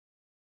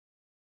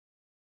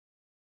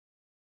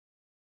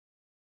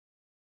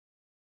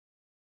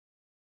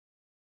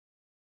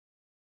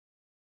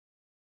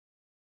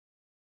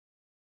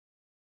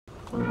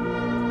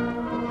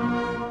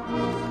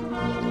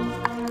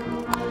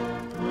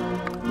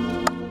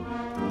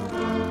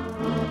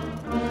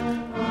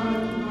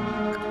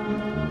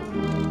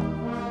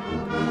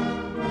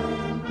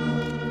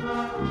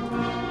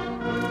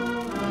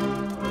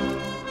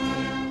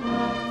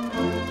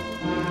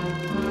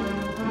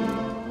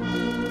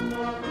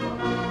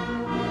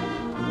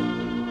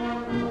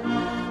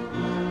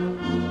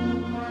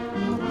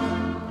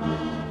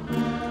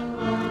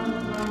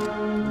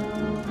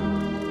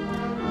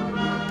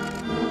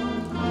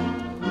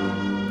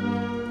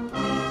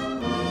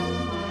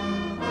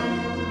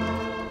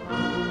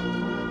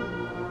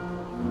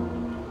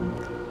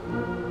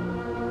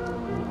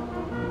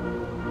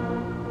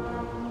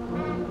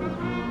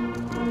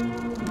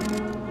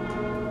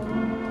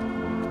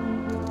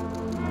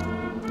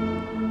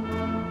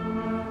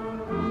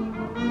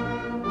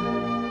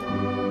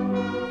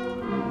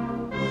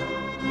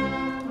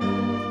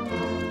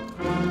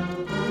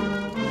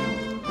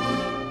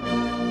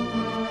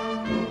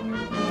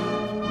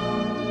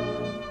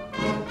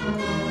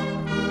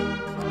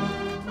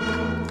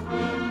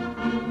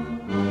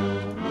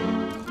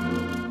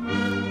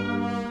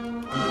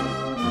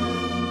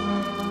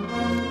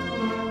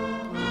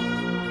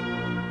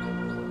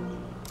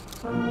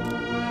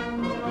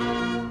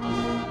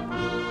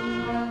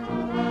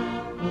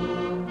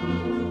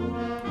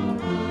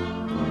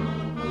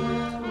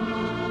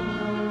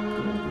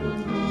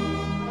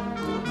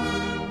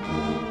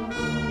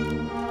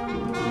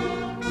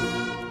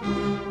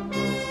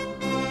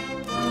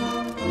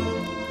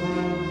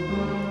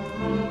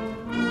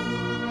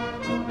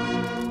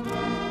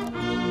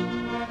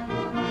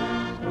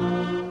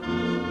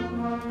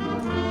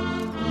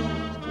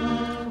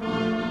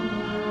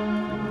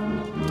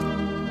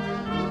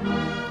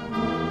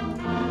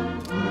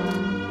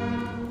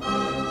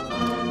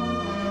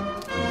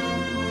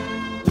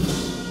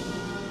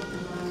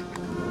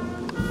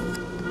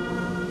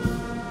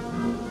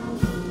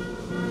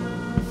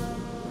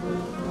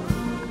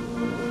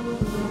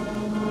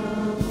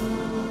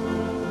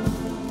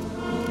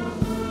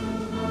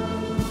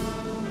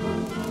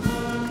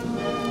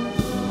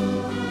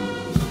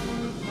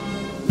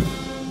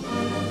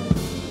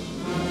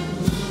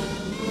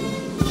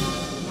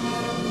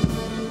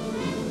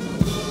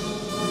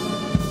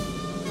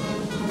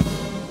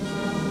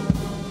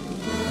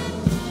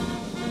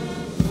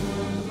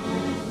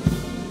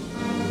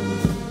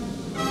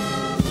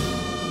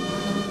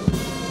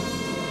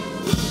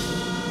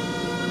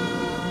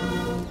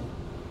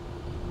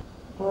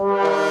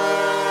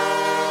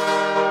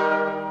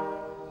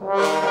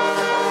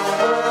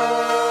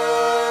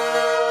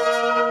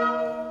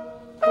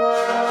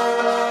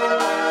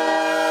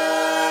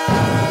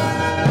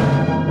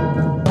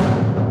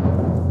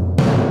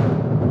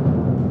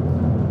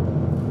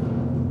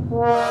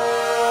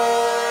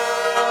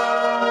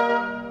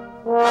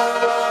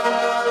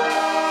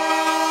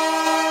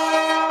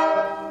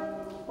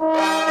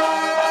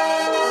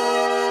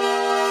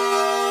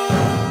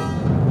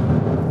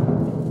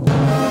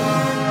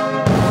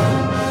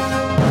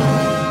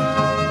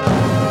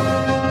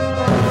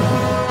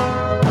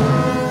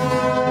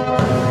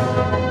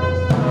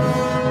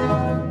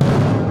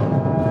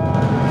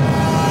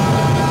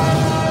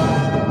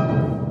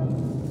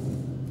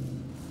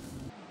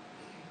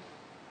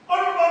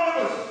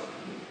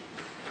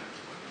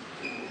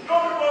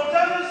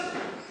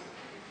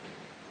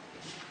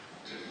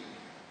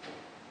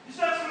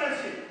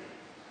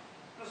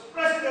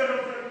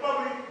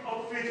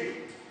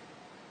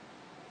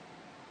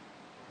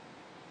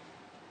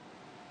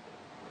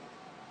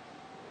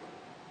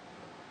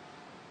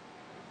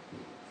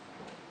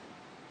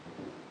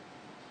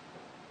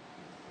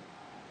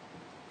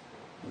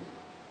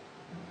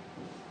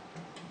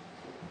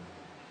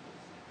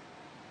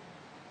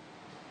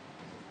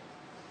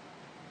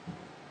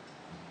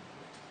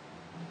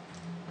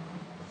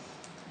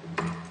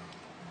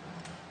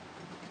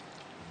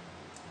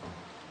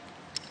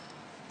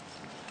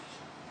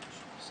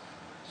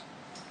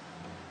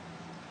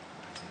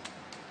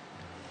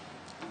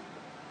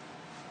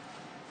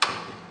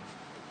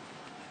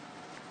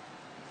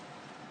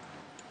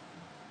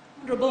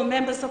Honourable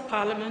Members of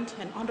Parliament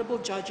and Honourable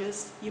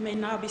Judges, you may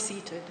now be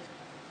seated.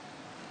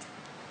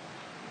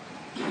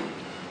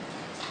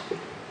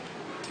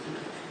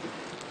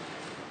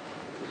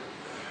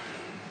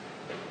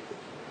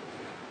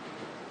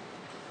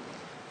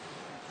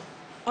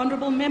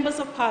 Honourable Members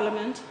of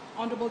Parliament,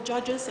 Honourable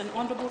Judges and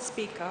Honourable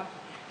Speaker,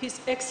 His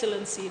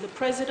Excellency, the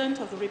President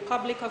of the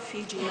Republic of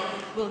Fiji,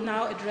 will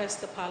now address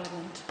the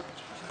Parliament.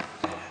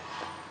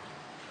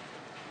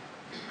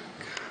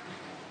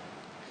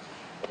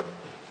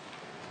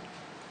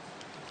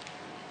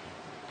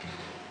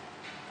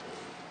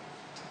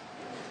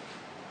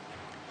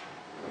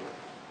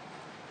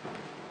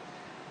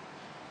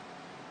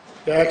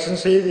 Your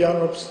Excellency, the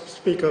Honourable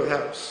Speaker of the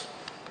House,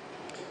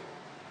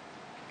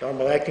 the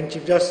Honourable Acting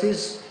Chief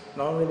Justice,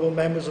 and Honourable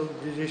Members of the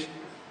Judiciary,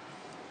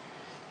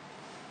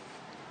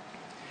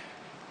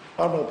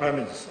 Honourable Prime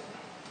Minister,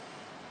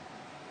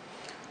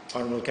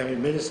 Honourable Cabinet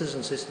Ministers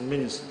and Assistant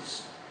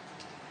Ministers,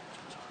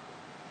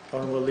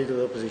 Honourable Leader of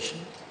the Opposition,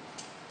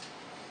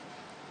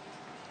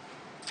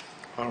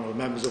 Honourable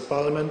Members of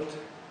Parliament,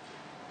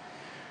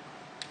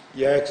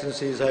 Your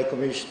Excellencies, High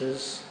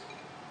Commissioners,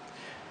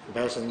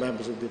 Ambassadors and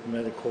members of the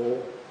Diplomatic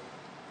Corps,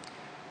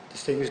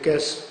 distinguished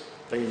guests,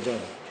 ladies and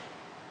gentlemen.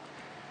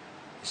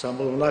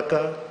 Assalamu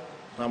alaikum,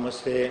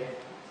 namaste,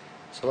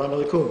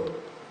 assalamu alaikum.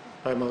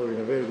 Hi, Mallory,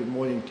 a very good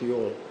morning to you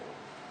all.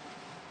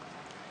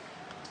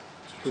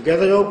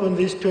 Together to open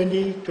this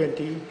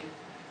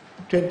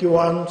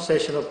 2020-21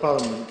 session of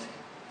Parliament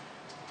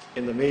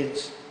in the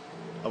midst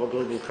of a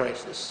global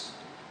crisis.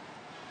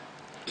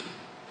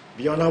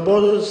 Beyond our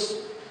borders,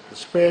 the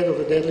spread of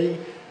the deadly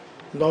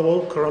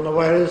novel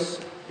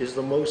coronavirus is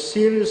the most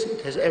serious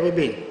it has ever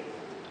been.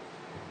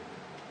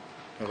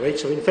 The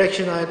rates of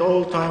infection are at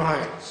all-time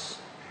highs.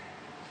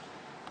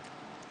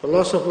 The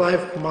loss of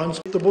life amounts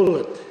to the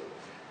bullet.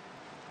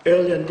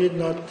 Early and did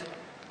the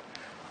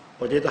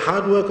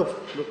hard work of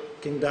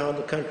looking down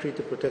the country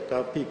to protect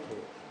our people.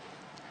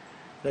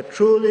 In a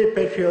truly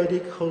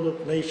patriotic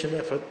whole-of-nation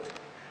effort,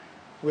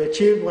 we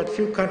achieved what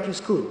few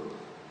countries could.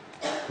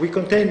 We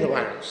contained the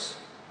virus.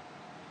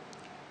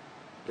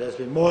 It has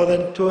been more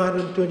than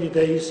 220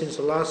 days since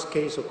the last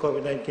case of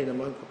COVID-19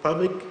 among the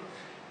public,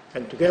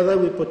 and together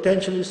we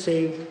potentially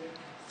saved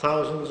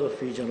thousands of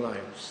Fijian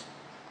lives.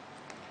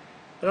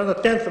 And on the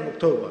 10th of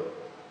October,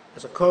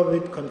 as a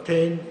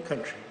COVID-contained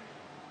country,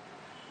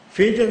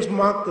 Fijians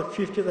marked the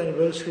 50th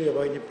anniversary of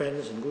our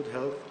independence in good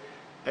health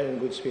and in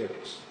good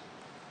spirits.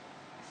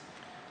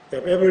 We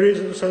have every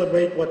reason to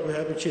celebrate what we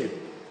have achieved.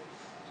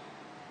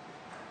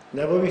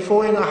 Never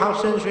before in our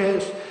half-century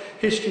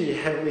history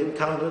have we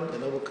encountered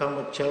and overcome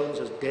a challenge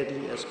as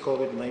deadly as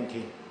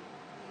COVID-19.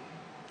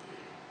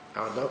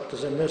 Our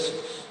doctors and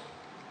nurses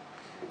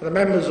and the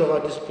members of our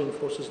disciplined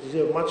forces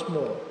deserve much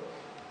more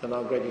than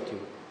our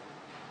gratitude.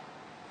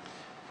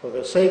 For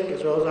their sake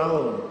as well as our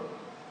own,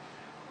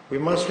 we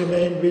must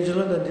remain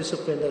vigilant and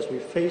disciplined as we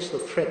face the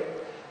threat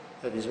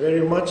that is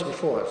very much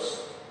before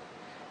us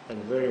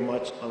and very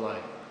much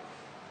alive.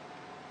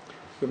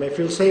 We may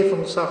feel safe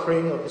from the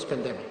suffering of this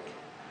pandemic,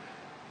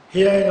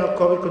 here in our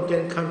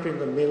COVID-contained country in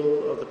the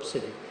middle of the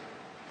Pacific.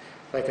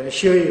 I can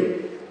assure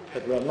you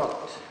that we are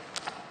not.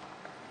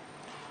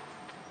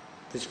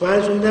 This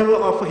virus will never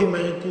offer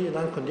humanity an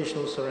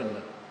unconditional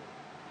surrender.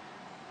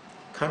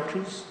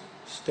 Countries,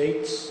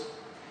 states,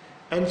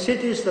 and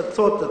cities that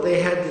thought that they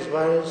had this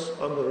virus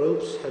on the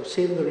ropes have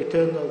seen the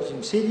return of this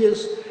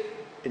insidious,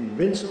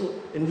 invisible,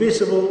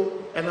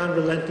 and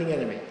unrelenting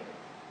enemy.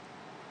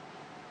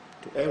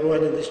 To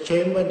everyone in this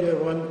chamber and to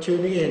everyone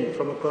tuning in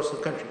from across the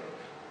country,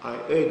 I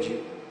urge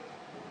you,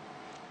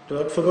 do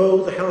not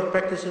forgo the health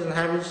practices and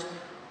habits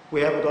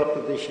we have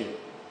adopted this year.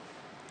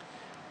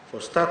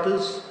 For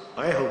starters,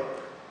 I hope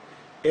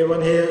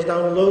everyone here has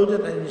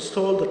downloaded and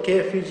installed the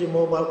Care Fiji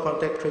mobile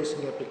contact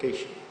tracing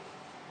application.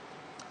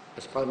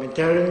 As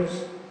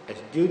parliamentarians, as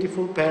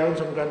dutiful parents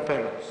and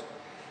grandparents,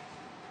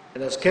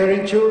 and as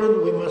caring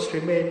children, we must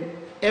remain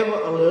ever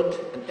alert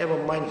and ever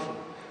mindful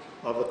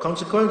of the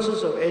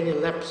consequences of any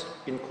lapse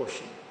in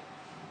caution.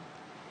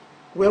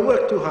 We have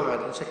worked too hard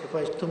and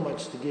sacrificed too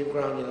much to give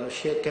ground in our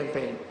shared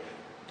campaign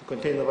to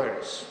contain the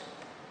virus.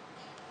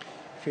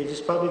 Fiji's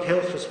public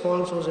health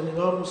response was an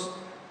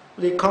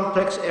enormously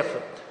complex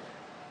effort,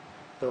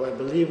 though I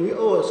believe we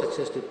owe our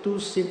success to two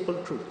simple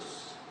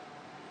truths: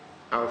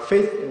 our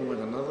faith in one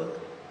another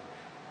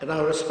and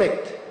our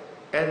respect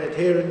and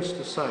adherence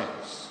to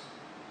science.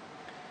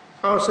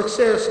 Our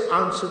success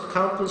answered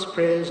countless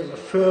prayers and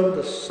affirmed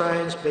the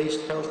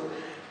science-based health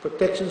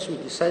protections we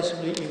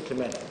decisively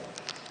implemented.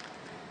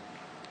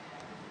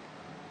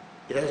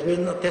 It has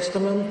been a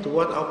testament to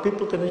what our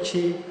people can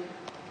achieve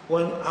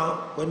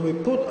when we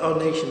put our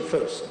nation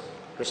first,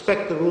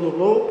 respect the rule of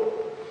law,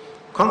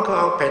 conquer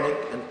our panic,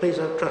 and place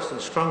our trust in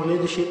strong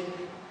leadership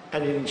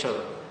and in each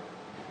other.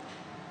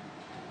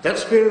 That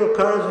spirit of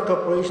courage and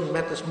cooperation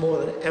matters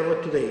more than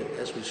ever today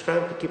as we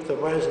strive to keep the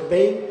virus at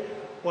bay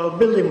while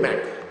building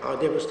back our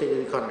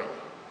devastated economy.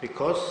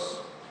 Because,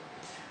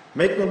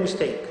 make no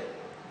mistake,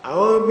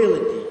 our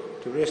ability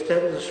to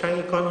re-establish the strong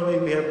economy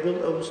we have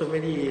built over so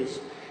many years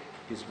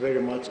is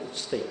very much at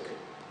stake.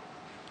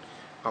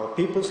 Our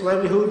people's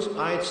livelihoods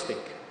are at stake.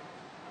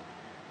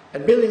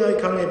 And building our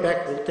economy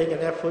back will take an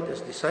effort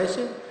as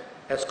decisive,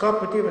 as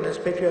cooperative, and as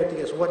patriotic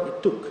as what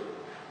it took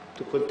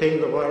to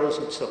contain the virus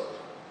itself.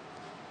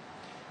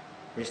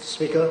 Mr.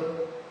 Speaker,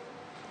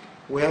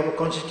 we have a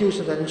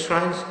constitution that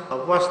enshrines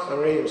a vast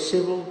array of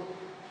civil,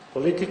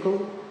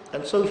 political,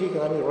 and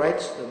socio-economic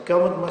rights that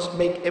government must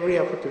make every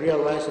effort to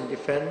realize and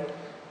defend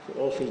for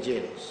all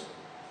Fijians.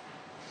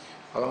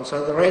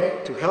 Alongside the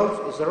right to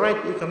health is the right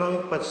to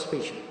economic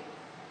participation,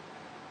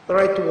 the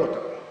right to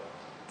water,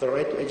 the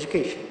right to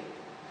education,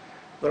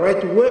 the right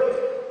to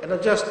work and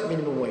a just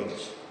minimum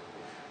wage,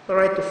 the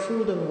right to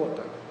food and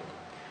water,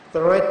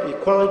 the right to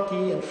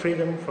equality and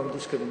freedom from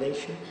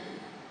discrimination,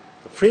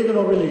 the freedom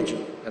of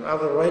religion, and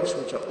other rights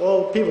which are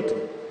all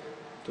pivotal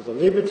to the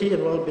liberty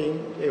and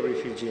well-being of every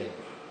Fijian.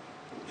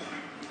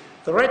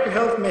 The right to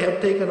health may have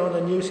taken on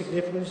a new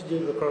significance due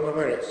to the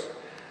coronavirus,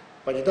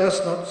 but it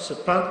does not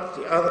supplant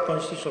the other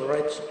constitutional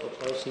rights of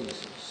our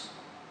citizens.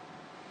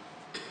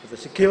 With a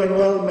secure and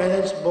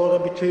well-managed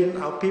border between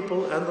our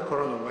people and the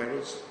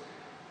coronavirus,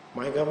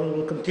 my government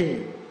will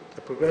continue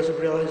the progressive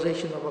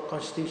realization of our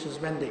Constitution's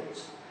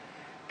mandates,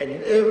 and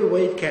in every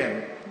way it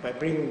can, by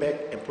bringing back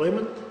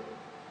employment,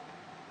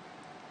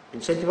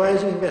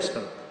 incentivizing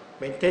investment,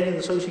 maintaining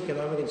the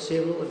socio-economic and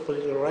civil and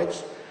political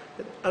rights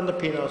that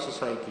underpin our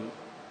society,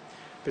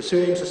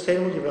 pursuing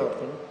sustainable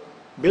development,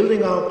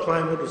 building our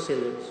climate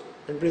resilience,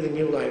 and breathing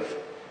new life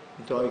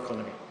into our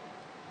economy.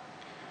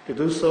 To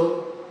do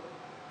so,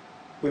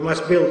 we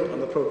must build on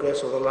the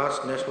progress of the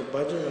last national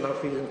budget and our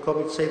Fijian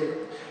COVID-safe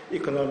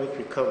economic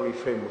recovery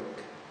framework.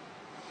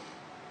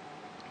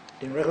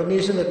 In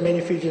recognition that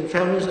many Fijian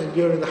families are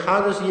enduring the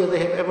hardest year they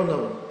have ever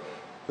known,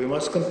 we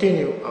must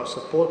continue our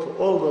support for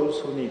all those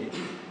who need it.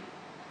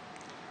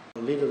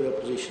 The Leader of the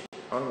Opposition,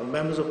 Honourable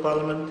Members of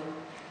Parliament,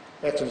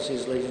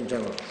 Excellencies, ladies and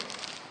gentlemen.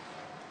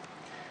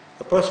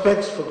 The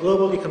prospects for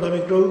global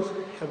economic growth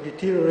have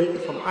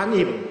deteriorated from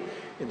uneven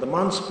in the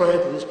months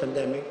prior to this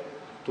pandemic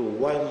to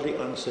wildly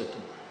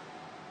uncertain.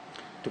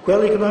 To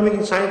quell economic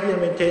anxiety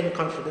and maintain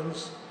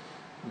confidence,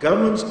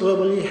 governments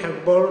globally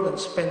have borrowed and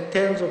spent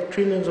tens of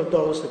trillions of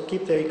dollars to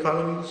keep their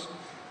economies,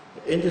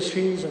 their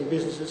industries and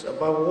businesses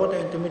above water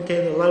and to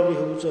maintain the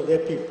livelihoods of their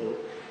people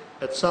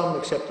at some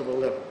acceptable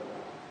level.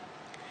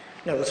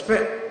 Now the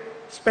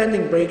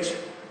spending breaks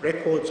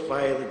records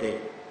by the day.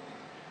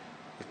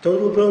 The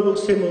total global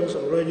stimulus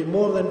already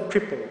more than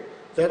tripled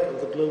that of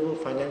the global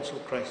financial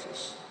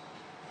crisis.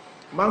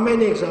 Among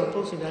many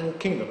examples, the United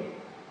Kingdom,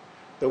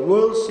 the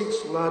world's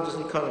sixth largest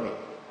economy,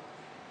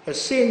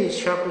 has seen its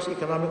sharpest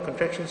economic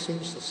contraction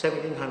since the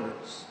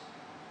 1700s.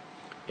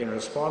 In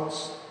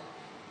response,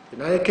 the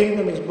United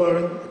Kingdom is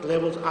borrowing at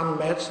levels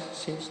unmatched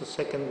since the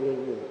Second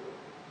World War.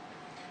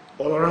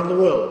 All around the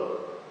world,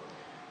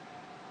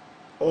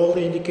 all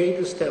the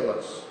indicators tell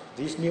us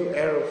this new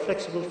era of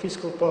flexible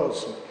fiscal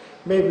policy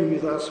may be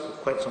with us for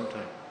quite some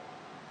time.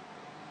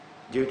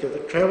 Due to the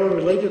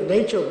travel-related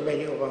nature of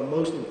many of our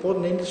most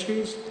important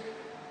industries,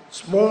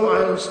 small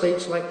island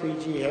states like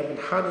Fiji have been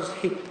hardest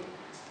hit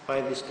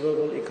by this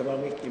global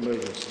economic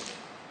emergency.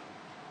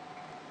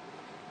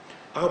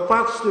 Our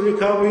paths to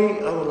recovery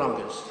are the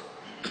longest.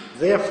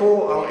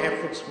 Therefore, our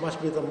efforts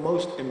must be the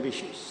most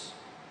ambitious.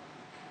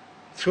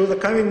 Through the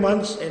coming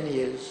months and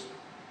years,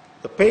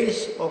 the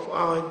pace of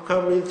our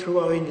recovery through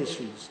our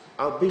industries,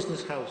 our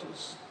business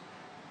houses,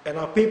 and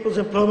our people's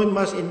employment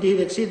must indeed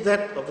exceed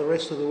that of the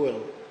rest of the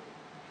world.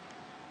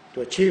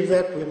 To achieve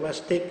that, we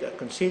must take a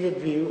considered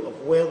view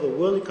of where the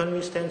world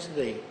economy stands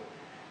today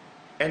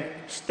and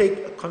take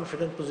a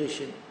confident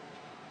position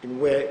in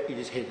where it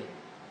is headed.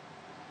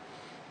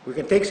 We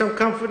can take some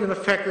comfort in the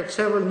fact that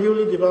several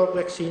newly developed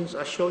vaccines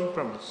are showing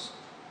promise.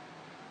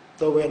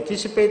 Though we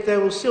anticipate there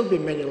will still be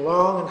many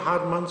long and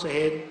hard months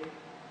ahead,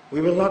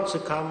 we will not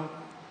succumb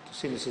to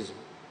cynicism.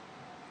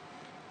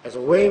 As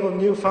a wave of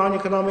newfound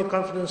economic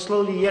confidence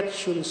slowly yet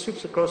surely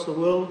sweeps across the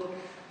world,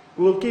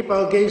 we will keep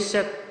our gaze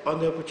set on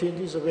the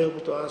opportunities available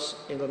to us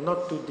in the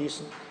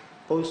not-too-distant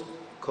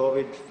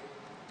post-COVID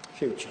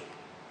future.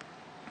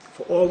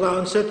 For all the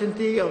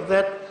uncertainty of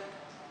that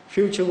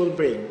future will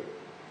bring,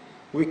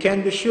 we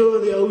can be sure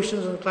the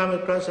oceans and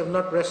climate crisis have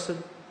not rested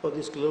for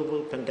this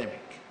global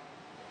pandemic.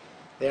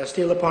 They are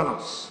still upon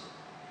us.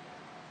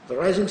 The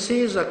rising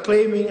seas are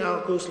claiming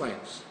our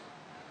coastlines.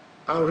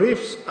 Our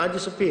reefs are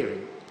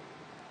disappearing.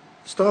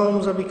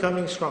 Storms are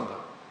becoming stronger.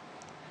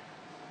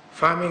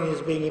 Farming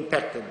is being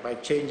impacted by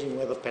changing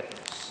weather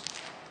patterns.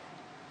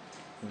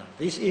 Now,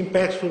 these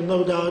impacts will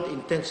no doubt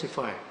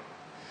intensify.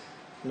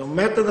 No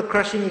matter the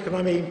crushing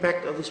economic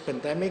impact of this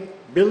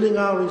pandemic, building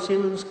our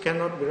resilience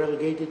cannot be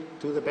relegated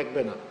to the back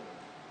burner.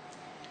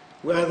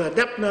 We either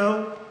adapt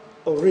now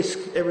or risk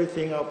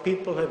everything our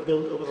people have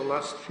built over the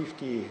last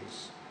 50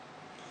 years.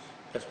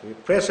 As we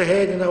press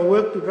ahead in our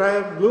work to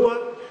drive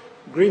bluer,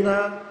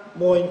 greener,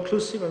 more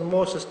inclusive and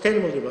more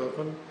sustainable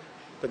development,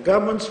 the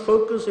government's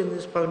focus in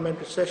this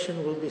parliamentary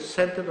session will be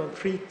centered on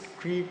three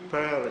key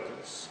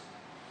priorities: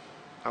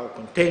 our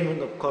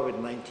containment of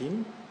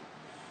COVID-19,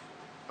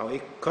 our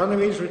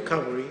economy's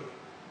recovery,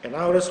 and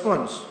our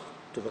response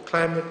to the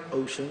climate,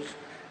 oceans,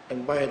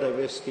 and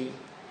biodiversity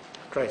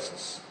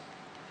crisis.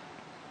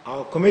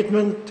 Our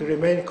commitment to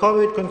remain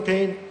COVID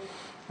contained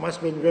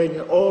must be ingrained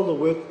in all the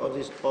work of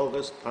this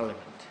August Parliament.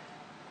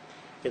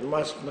 It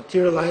must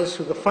materialize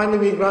through the funding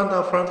we grant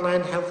our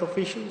frontline health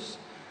officials,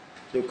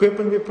 the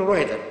equipment we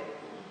provide them,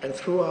 and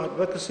through our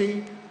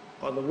advocacy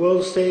on the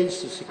world stage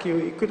to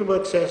secure equitable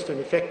access to an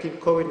effective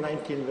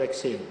COVID-19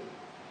 vaccine.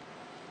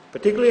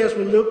 Particularly as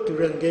we look to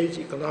re-engage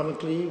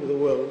economically with the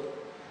world,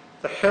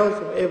 the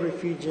health of every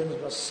Fijian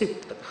must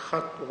sit at the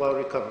heart of our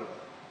recovery.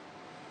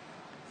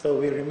 Though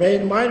we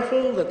remain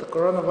mindful that the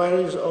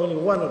coronavirus is only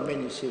one of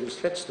many serious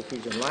threats to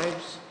Fijian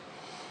lives,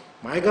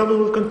 my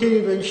government will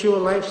continue to ensure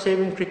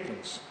life-saving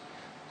treatments,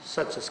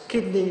 such as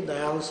kidney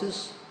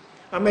dialysis,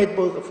 are made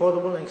both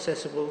affordable and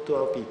accessible to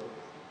our people.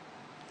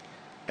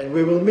 And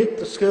we will meet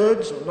the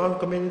scourge of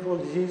non-communicable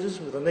diseases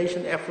with a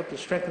nation's effort to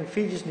strengthen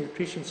Fiji's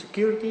nutrition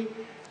security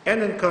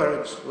and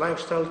encourage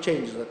lifestyle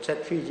changes that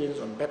set Fijians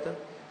on better,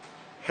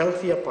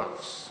 healthier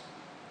paths.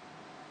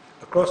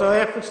 Across our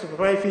efforts to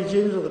provide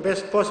Fijians with the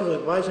best possible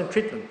advice and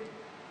treatment,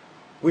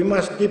 we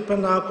must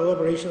deepen our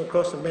collaboration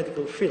across the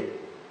medical field,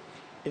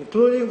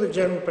 including the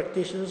general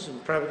practitioners in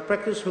private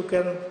practice who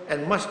can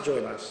and must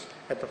join us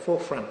at the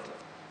forefront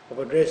of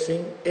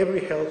addressing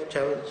every health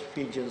challenge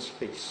Fijians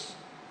face.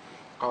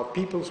 Our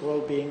people's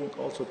well-being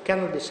also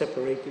cannot be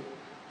separated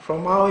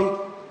from our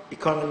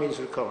economy's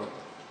recovery.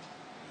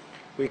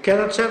 We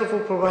cannot settle for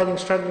providing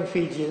struggling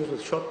Fijians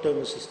with short-term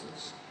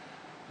assistance.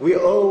 We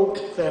owe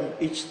them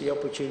each the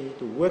opportunity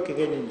to work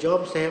again in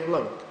jobs they have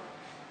loved,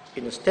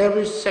 in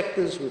established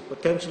sectors with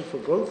potential for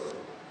growth,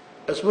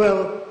 as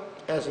well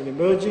as in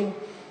emerging,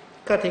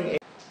 cutting-edge.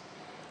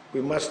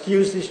 We must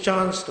use this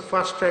chance to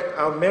fast-track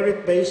our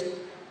merit-based,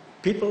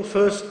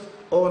 people-first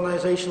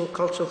organizational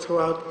culture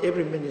throughout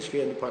every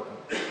ministry and department,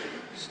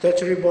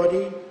 statutory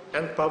body,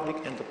 and public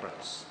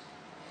enterprise.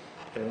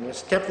 And we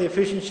must tap the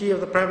efficiency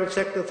of the private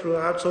sector through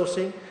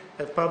outsourcing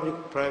and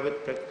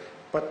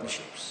public-private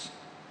partnerships.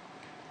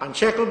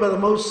 Unshackled by the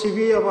most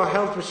severe of our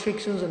health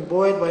restrictions and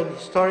buoyed by the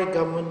historic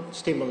government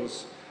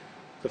stimulus,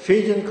 the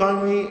Fijian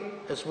economy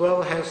as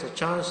well has a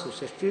chance to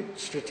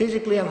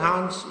strategically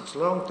enhance its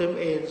long-term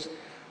aids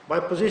by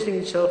positioning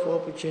itself for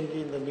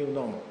opportunity in the new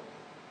normal.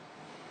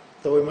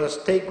 Though we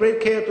must take great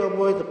care to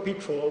avoid the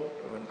pitfall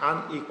of an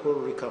unequal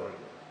recovery.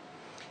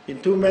 In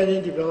too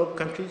many developed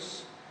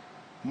countries,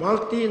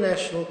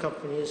 multinational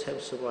companies have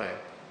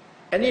survived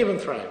and even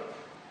thrived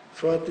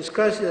throughout this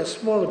crisis as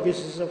smaller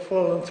businesses have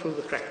fallen through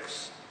the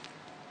cracks.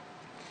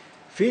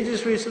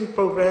 Fiji's recent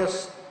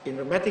progress in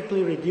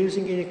dramatically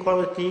reducing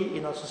inequality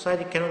in our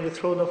society cannot be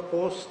thrown off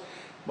course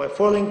by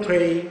falling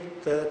prey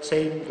to that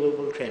same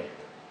global trend.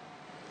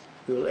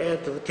 We will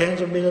add to the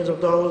tens of millions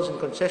of dollars in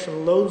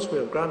concessional loans we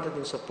have granted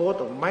in support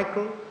of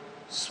micro,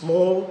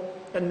 small,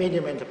 and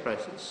medium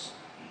enterprises.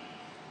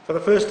 For the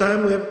first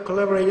time, we have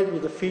collaborated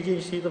with the Fiji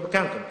Institute of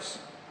Accountants,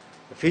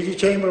 the Fiji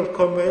Chamber of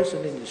Commerce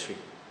and Industry,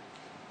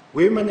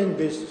 Women in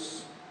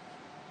Business,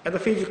 and the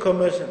Fiji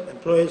Commerce and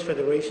Employers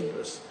Federation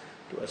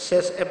to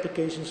assess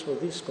applications for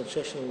these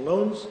concessional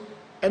loans,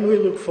 and we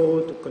look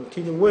forward to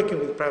continue working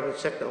with private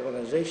sector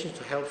organizations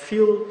to help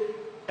fuel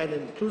an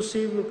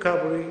inclusive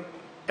recovery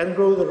and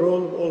grow the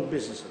role of all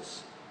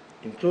businesses,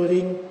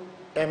 including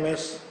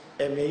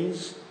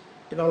MSMEs,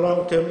 in our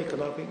long-term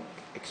economic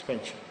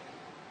expansion.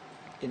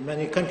 In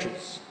many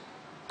countries,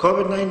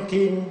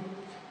 COVID-19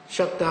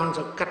 shutdowns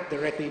have cut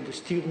directly into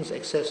students'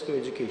 access to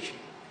education.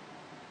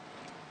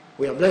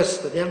 We are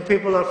blessed that young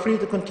people are free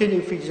to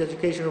continue Fiji's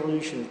education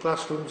revolution in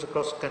classrooms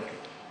across the country.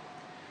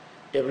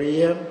 Every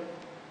year,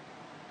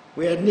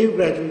 we add new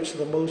graduates to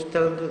the most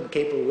talented and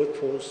capable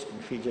workforce in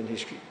Fijian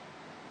history.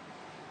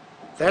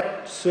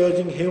 That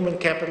surging human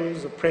capital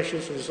is a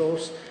precious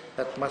resource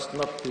that must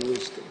not be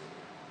wasted.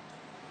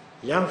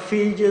 Young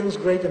Fijians'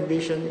 great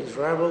ambition is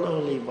rivaled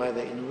only by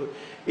the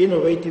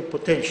innovative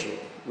potential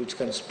which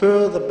can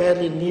spur the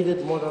badly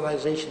needed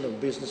modernization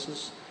of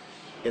businesses,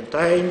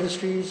 entire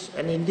industries,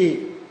 and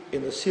indeed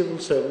in the civil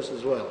service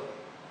as well.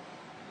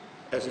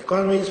 As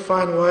economies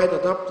far and wide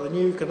adopt the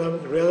new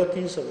economic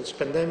realities of this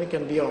pandemic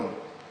and beyond,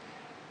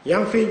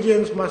 young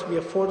Fijians must be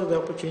afforded the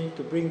opportunity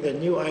to bring their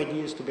new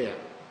ideas to bear.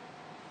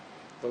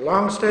 The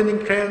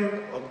long-standing trend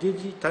of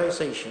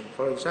digitization,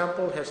 for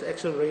example, has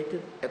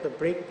accelerated at a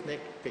breakneck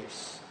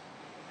pace.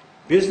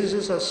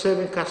 Businesses are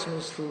serving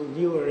customers through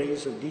new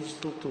arrays of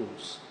digital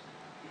tools.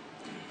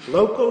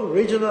 Local,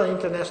 regional, and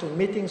international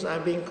meetings are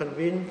being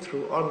convened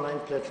through online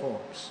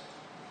platforms.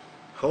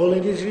 Whole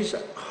industries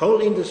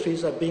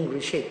are being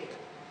reshaped.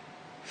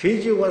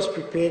 Fiji was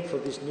prepared for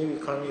this new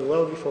economy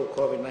well before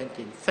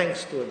COVID-19,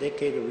 thanks to a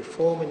decade of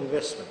reform and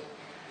investment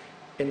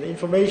in the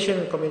information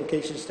and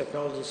communications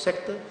technology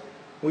sector,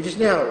 which is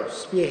now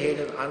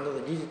spearheaded under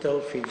the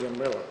Digital Fiji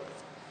umbrella.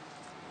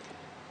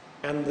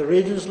 And the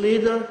region's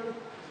leader,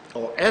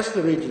 or as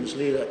the region's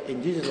leader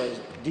in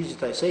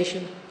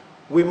digitization,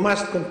 we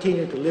must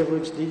continue to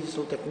leverage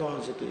digital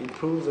technology to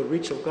improve the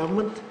reach of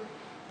government,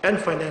 and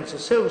financial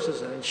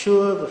services and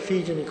ensure the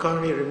Fijian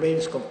economy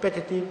remains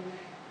competitive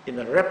in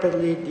a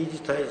rapidly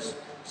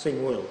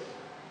digitizing world.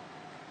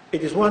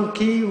 It is one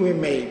key we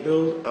may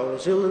build our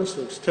resilience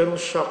to external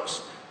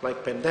shocks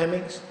like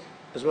pandemics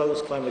as well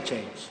as climate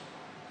change.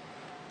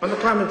 On the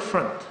climate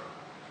front,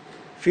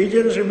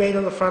 Fijians remain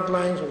on the front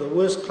lines of the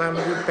worst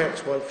climate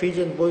impacts while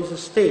Fijian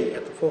voices stay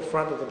at the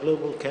forefront of the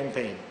global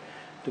campaign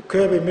to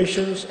curb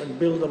emissions and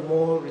build a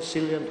more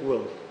resilient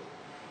world.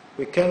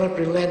 We cannot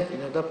relent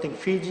in adopting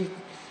Fiji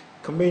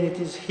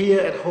communities here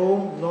at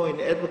home nor in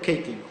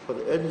advocating for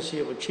the urgency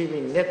of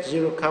achieving net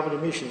zero carbon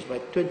emissions by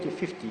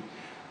 2050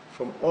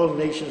 from all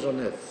nations on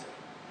earth.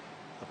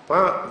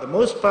 The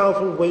most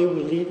powerful way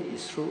we lead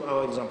is through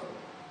our example.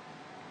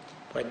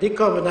 By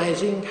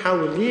decarbonizing how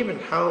we live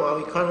and how our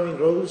economy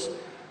grows,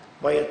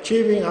 by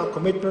achieving our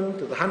commitment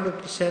to the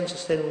 100%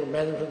 sustainable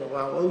management of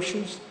our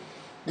oceans,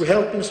 we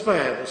help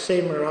inspire the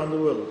same around the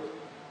world,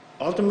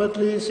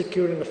 ultimately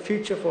securing a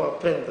future for our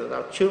planet that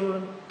our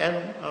children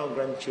and our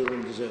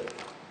grandchildren deserve.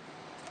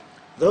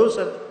 Those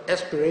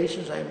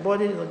aspirations are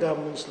embodied in the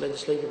government's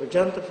legislative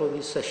agenda for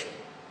this session,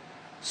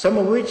 some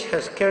of which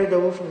has carried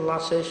over from the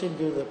last session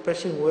due to the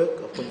pressing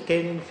work of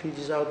containing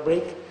Fiji's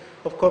outbreak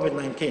of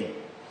COVID-19.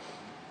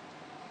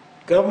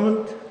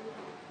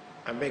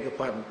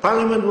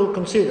 Parliament will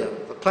consider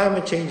the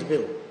climate change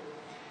bill,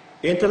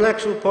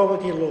 intellectual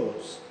property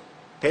laws,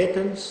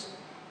 patents,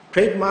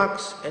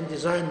 trademarks and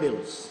design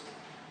bills,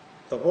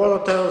 the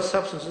volatile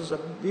substances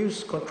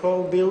abuse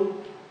control bill,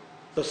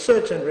 the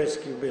search and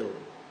rescue bill,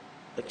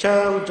 the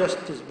child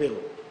justice bill,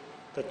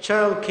 the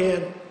child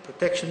care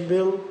protection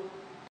bill,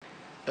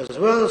 as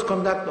well as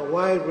conduct a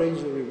wide range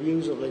of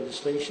reviews of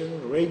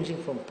legislation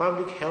ranging from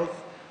public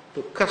health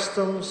to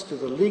customs to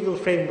the legal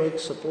framework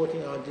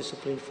supporting our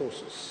disciplined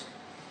forces.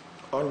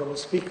 Honourable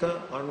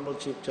Speaker, Honourable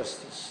Chief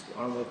Justice,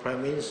 Honourable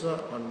Prime Minister,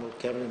 Honourable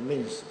Cabinet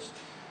Ministers,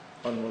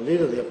 Honourable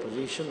Leader of the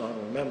Opposition,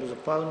 Honourable Members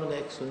of Parliament,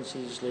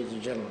 Excellencies, ladies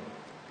and gentlemen.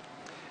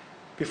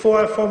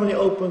 Before I formally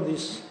open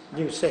this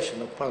new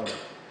session of Parliament,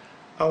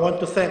 I want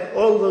to thank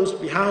all those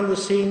behind the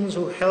scenes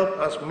who helped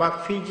us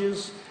mark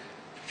Fiji's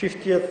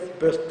 50th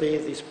birthday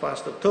this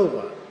past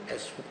October,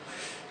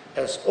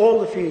 as all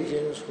the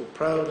Fijians who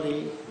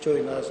proudly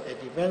join us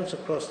at events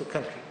across the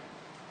country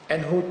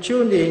and who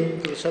tuned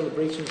in to the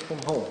celebrations from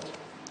home.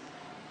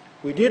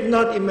 We did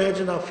not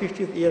imagine our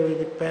 50th year of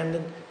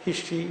independent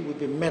history would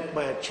be met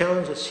by a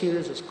challenge as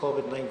serious as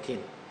COVID-19,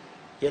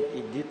 yet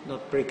it did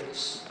not break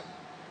us.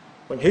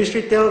 When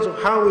history tells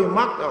of how we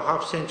marked our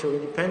half-century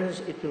of independence,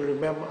 it will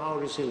remember our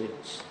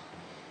resilience.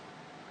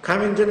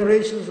 Coming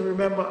generations will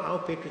remember our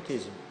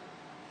patriotism.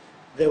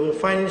 They will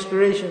find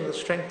inspiration in the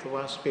strength of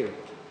our spirit.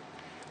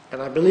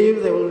 And I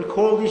believe they will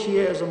recall this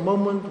year as a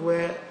moment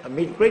where,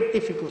 amid great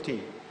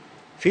difficulty,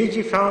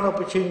 Fiji found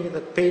opportunity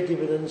that paid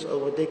dividends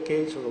over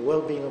decades for the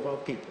well-being of our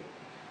people,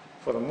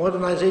 for the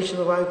modernization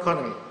of our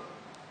economy,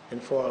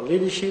 and for our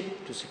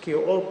leadership to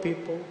secure all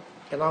people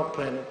and our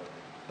planet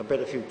a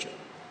better future.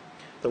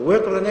 The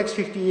work of the next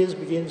 50 years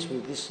begins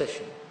with this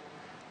session,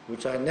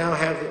 which I now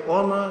have the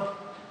honor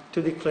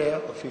to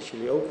declare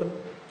officially open.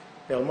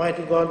 May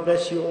Almighty God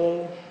bless you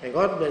all. May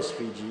God bless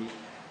Fiji.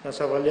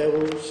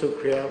 Nasawalewu,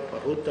 Sukriya,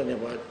 Pahut,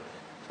 Dhanyavad,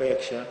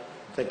 Fayaksha.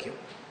 Thank you.